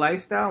sustained her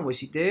lifestyle. What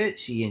she did,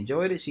 she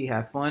enjoyed it. She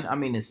had fun. I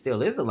mean, it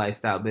still is a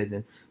lifestyle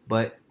business.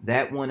 But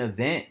that one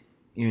event,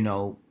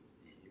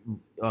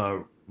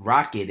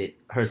 rocketed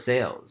her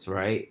sales,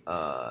 right?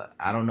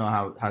 I don't know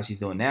how she's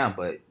doing now,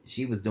 but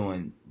she was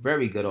doing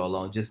very good all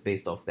along just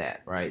based off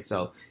that, right?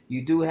 So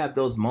you do have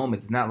those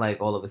moments. It's not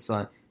like all of a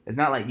sudden, it's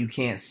not like you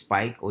can't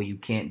spike or you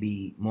can't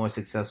be more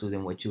successful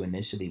than what you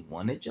initially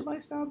wanted your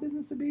lifestyle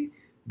business to be.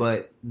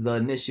 But the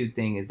initial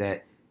thing is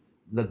that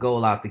the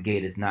goal out the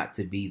gate is not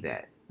to be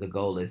that. The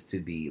goal is to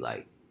be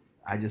like,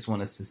 I just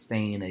want to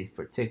sustain a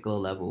particular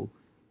level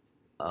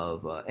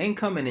of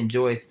income and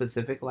enjoy a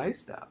specific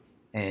lifestyle.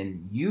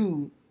 And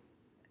you,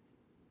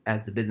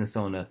 as the business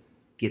owner,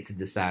 get to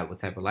decide what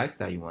type of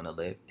lifestyle you want to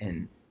live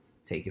and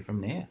take it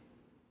from there.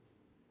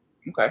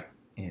 Okay.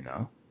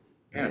 Yeah.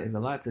 There's a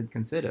lot to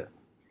consider.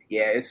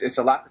 Yeah, it's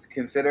a lot to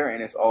consider,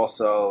 and it's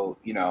also,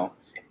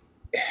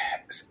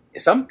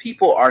 some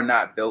people are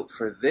not built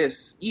for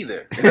this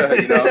either.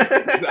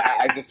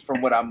 I just,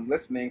 from what I'm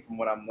listening, from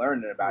what I'm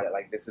learning about it,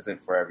 like, this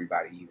isn't for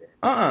everybody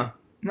either.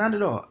 Not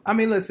at all. I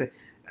mean, listen,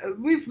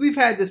 we've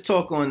had this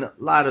talk on a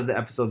lot of the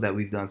episodes that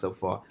we've done so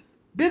far.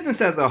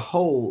 Business as a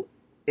whole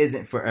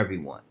isn't for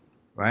everyone,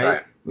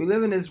 right? We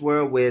live in this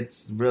world where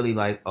it's really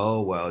like,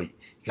 oh, well, you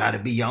got to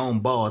be your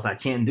own boss. I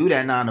can't do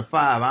that 9 to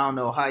 5. I don't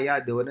know how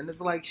y'all do it. And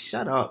it's like,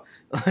 shut up.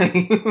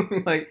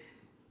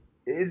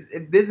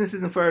 Business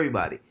isn't for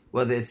everybody,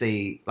 whether it's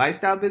a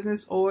lifestyle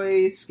business or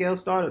a scale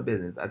startup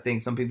business. I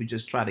think some people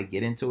just try to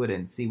get into it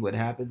and see what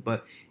happens.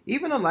 But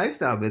even a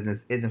lifestyle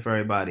business isn't for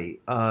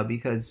everybody,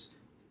 because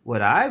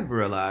what I've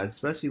realized,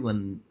 especially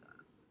when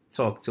I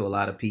talk to a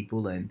lot of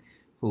people and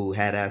who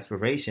had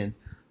aspirations,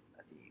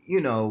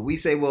 we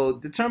say, well,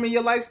 determine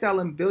your lifestyle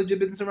and build your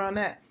business around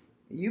that.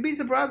 You'd be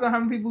surprised on how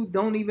many people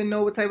don't even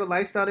know what type of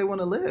lifestyle they want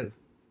to live.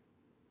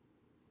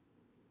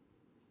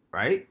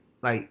 Right?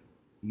 Like,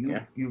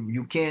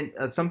 you can't,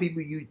 some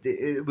people,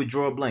 it would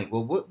draw a blank.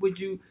 Well, what would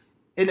you,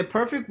 in a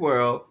perfect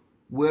world,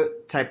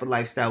 what type of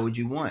lifestyle would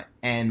you want?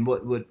 And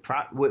what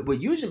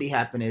would usually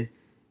happen is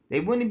they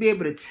wouldn't be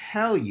able to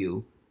tell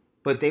you,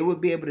 but they would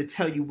be able to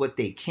tell you what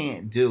they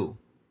can't do.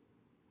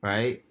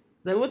 Right?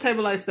 Like, what type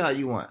of lifestyle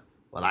you want?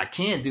 Well, I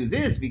can't do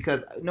this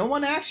because no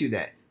one asked you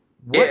that.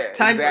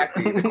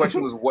 Exactly. The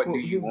question was, what do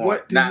you want?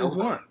 What do you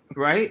want?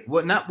 Right?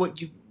 Not what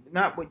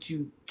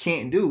you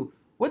can't do.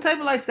 What type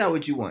of lifestyle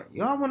would you want?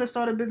 I want to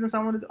start a business.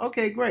 I want to.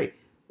 Okay, great.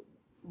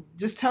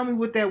 Just tell me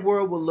what that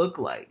world will look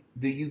like.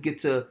 Do you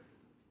get to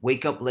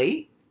wake up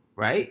late?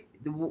 Right?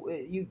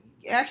 You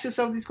ask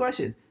yourself these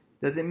questions.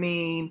 Does it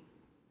mean,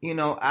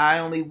 I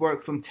only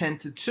work from 10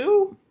 to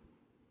 2,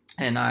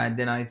 and I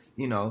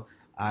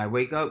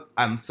wake up.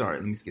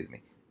 Excuse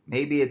me.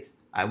 Maybe it's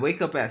I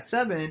wake up at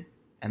 7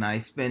 and I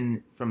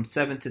spend from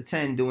 7 to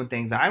 10 doing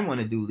things I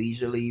want to do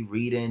leisurely,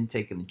 reading,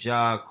 taking a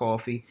jog,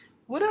 coffee,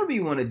 whatever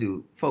you want to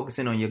do,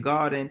 focusing on your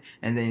garden,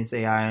 and then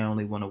say I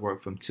only want to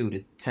work from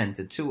 10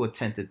 to 2 or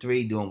 10 to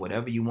 3, doing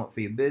whatever you want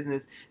for your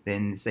business.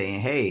 Then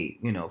saying, hey,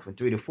 from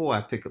 3 to 4,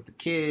 I pick up the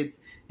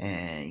kids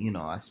and,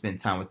 I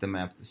spend time with them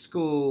after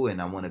school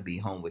and I want to be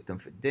home with them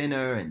for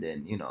dinner. And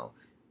then,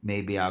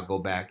 maybe I'll go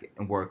back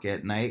and work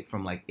at night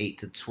from like 8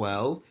 to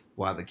 12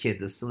 while the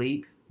kids are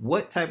asleep.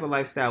 What type of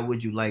lifestyle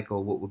would you like,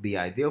 or what would be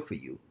ideal for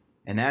you?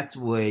 And that's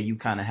where you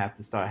kind of have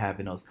to start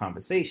having those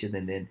conversations.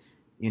 And then,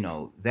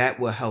 that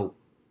will help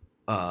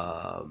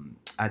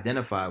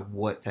identify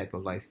what type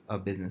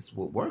of business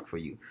would work for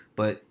you.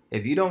 But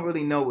if you don't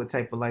really know what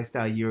type of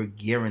lifestyle you're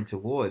gearing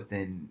towards,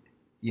 then,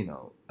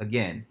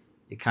 again,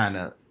 it kind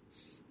of,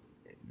 it's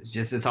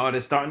just as hard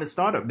as starting a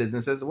startup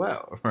business as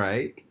well,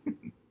 right?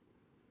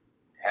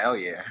 Hell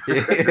yeah.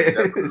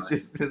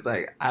 It's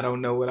like, I don't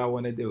know what I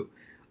want to do.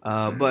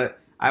 But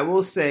I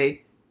will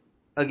say,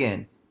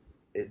 again,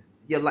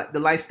 the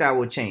lifestyle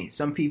will change.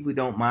 Some people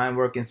don't mind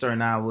working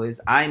certain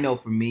hours. I know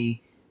for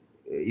me,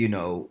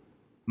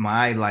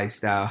 my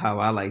lifestyle, how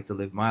I like to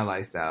live my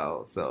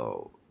lifestyle.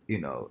 So,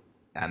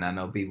 and I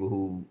know people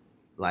who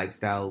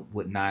lifestyle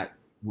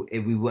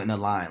we wouldn't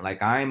align.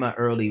 Like, I'm an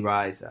early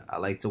riser. I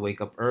like to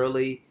wake up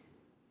early.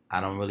 I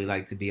don't really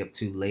like to be up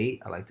too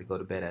late. I like to go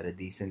to bed at a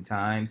decent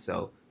time.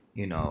 So,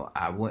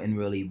 I wouldn't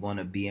really want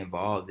to be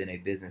involved in a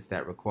business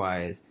that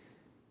requires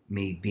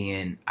me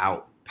being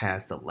out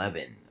past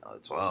 11 or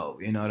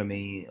 12, you know what I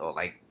mean? Or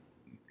like,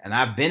 and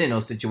I've been in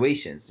those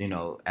situations,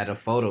 at a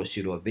photo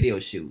shoot or a video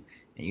shoot.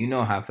 And you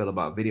know how I feel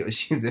about video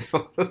shoots and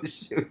photo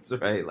shoots,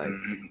 right? Like,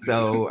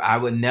 so I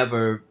would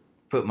never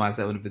put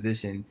myself in a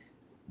position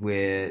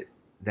where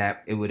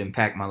that it would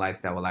impact my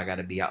lifestyle. Well, I got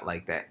to be out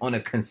like that on a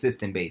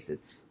consistent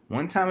basis.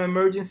 One-time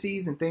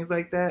emergencies and things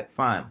like that,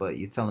 fine. But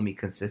you're telling me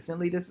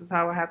consistently this is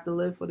how I have to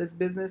live for this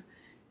business?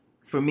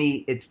 For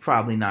me, it's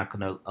probably not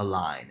going to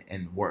align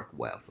and work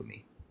well for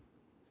me.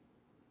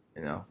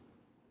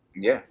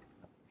 Yeah.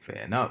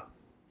 Fair enough.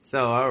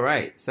 So, all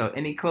right. So,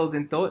 any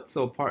closing thoughts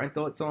or parting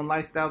thoughts on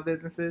lifestyle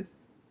businesses?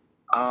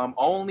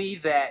 Only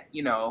that,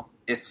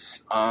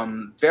 it's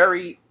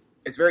very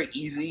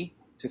easy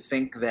to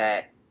think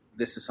that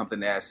this is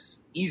something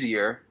that's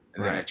easier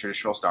than a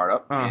traditional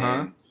startup.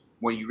 And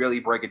when you really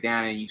break it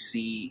down and you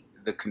see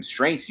the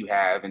constraints you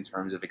have in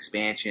terms of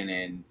expansion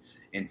and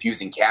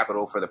infusing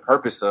capital for the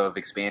purpose of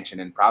expansion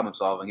and problem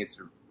solving,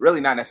 it's really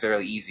not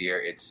necessarily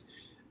easier. It's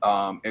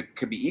it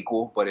could be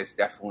equal, but it's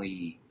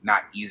definitely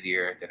not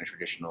easier than a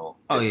traditional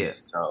business.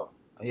 So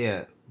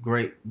yeah,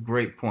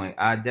 great point.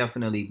 I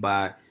definitely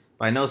by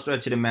no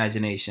stretch of the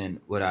imagination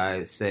would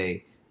I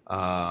say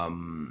a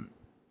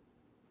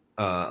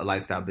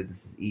lifestyle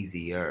business is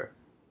easier.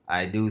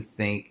 I do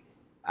think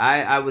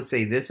I would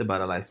say this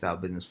about a lifestyle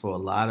business. For a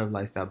lot of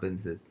lifestyle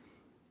businesses,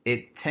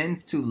 it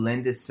tends to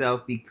lend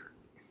itself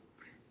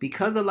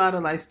because a lot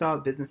of lifestyle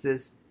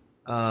businesses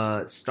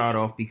start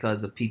off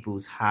because of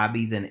people's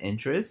hobbies and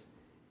interests.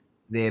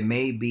 There's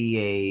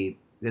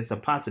a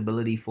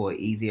possibility for an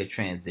easier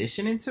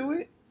transition into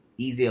it,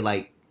 easier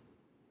like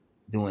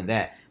doing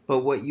that. But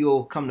what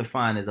you'll come to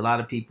find is a lot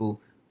of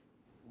people,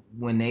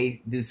 when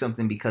they do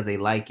something because they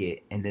like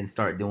it and then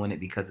start doing it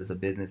because it's a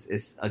business,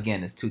 it's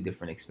two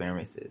different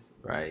experiences,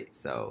 right?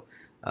 So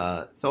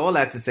all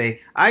that to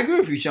say, I agree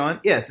with you, Sean.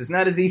 Yes, it's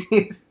not as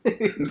easy as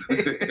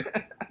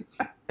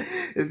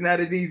it's not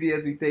as easy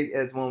as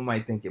as one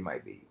might think it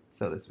might be,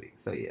 so to speak.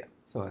 So yeah,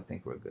 so I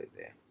think we're good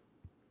there.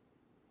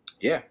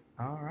 Yeah.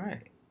 All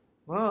right.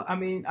 Well, I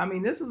mean,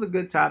 this was a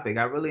good topic.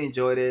 I really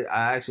enjoyed it.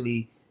 I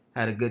actually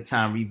had a good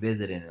time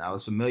revisiting it. I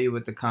was familiar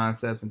with the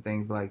concepts and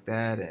things like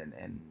that,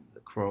 and the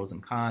pros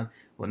and cons.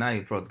 Well, not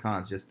even pros and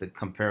cons, just the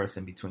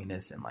comparison between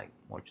this and like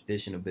more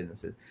traditional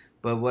businesses.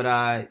 But what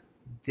I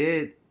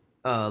did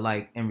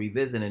like in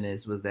revisiting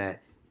this was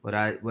that what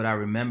I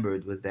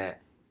remembered was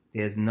that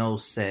there's no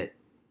set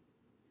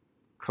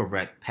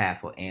correct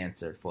path or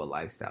answer for a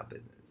lifestyle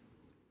business,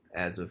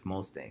 as with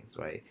most things,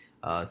 right?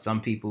 Some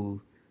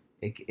people,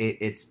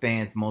 it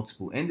spans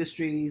multiple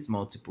industries,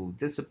 multiple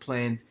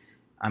disciplines.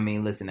 I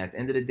mean, listen, at the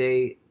end of the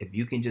day, if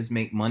you can just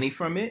make money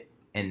from it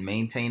and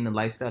maintain the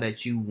lifestyle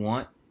that you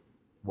want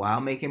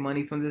while making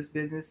money from this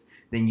business,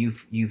 then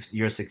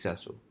you're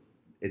successful.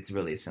 It's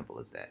really as simple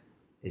as that.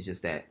 It's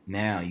just that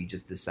now you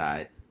just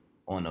decide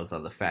on those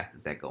other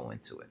factors that go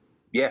into it.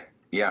 Yeah,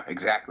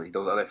 exactly.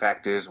 Those other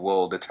factors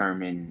will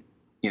determine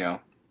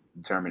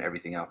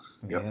everything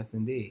else. Yep. Yes,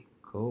 indeed.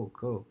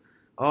 Cool.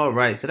 All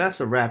right, so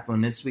that's a wrap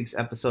on this week's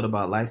episode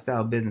about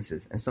lifestyle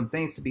businesses and some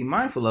things to be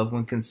mindful of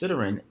when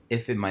considering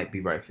if it might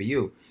be right for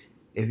you.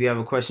 If you have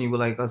a question you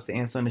would like us to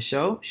answer on the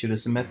show, shoot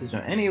us a message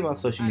on any of our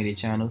social media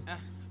channels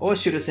or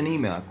shoot us an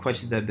email at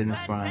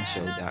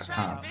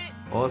questions@businessgrindshow.com.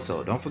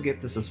 Also, don't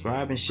forget to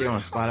subscribe and share on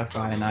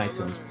Spotify and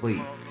iTunes,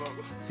 please.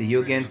 See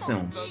you again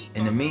soon.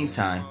 In the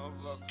meantime,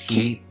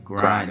 keep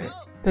grinding.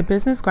 The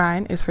Business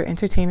Grind is for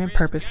entertainment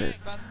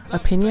purposes.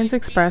 Opinions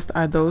expressed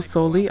are those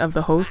solely of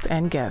the host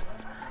and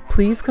guests.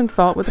 Please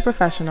consult with a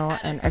professional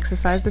and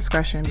exercise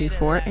discretion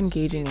before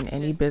engaging in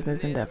any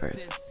business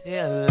endeavors.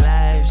 Came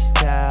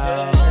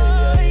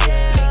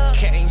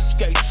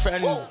straight from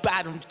the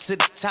bottom to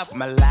the top of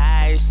my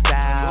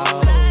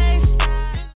lifestyle.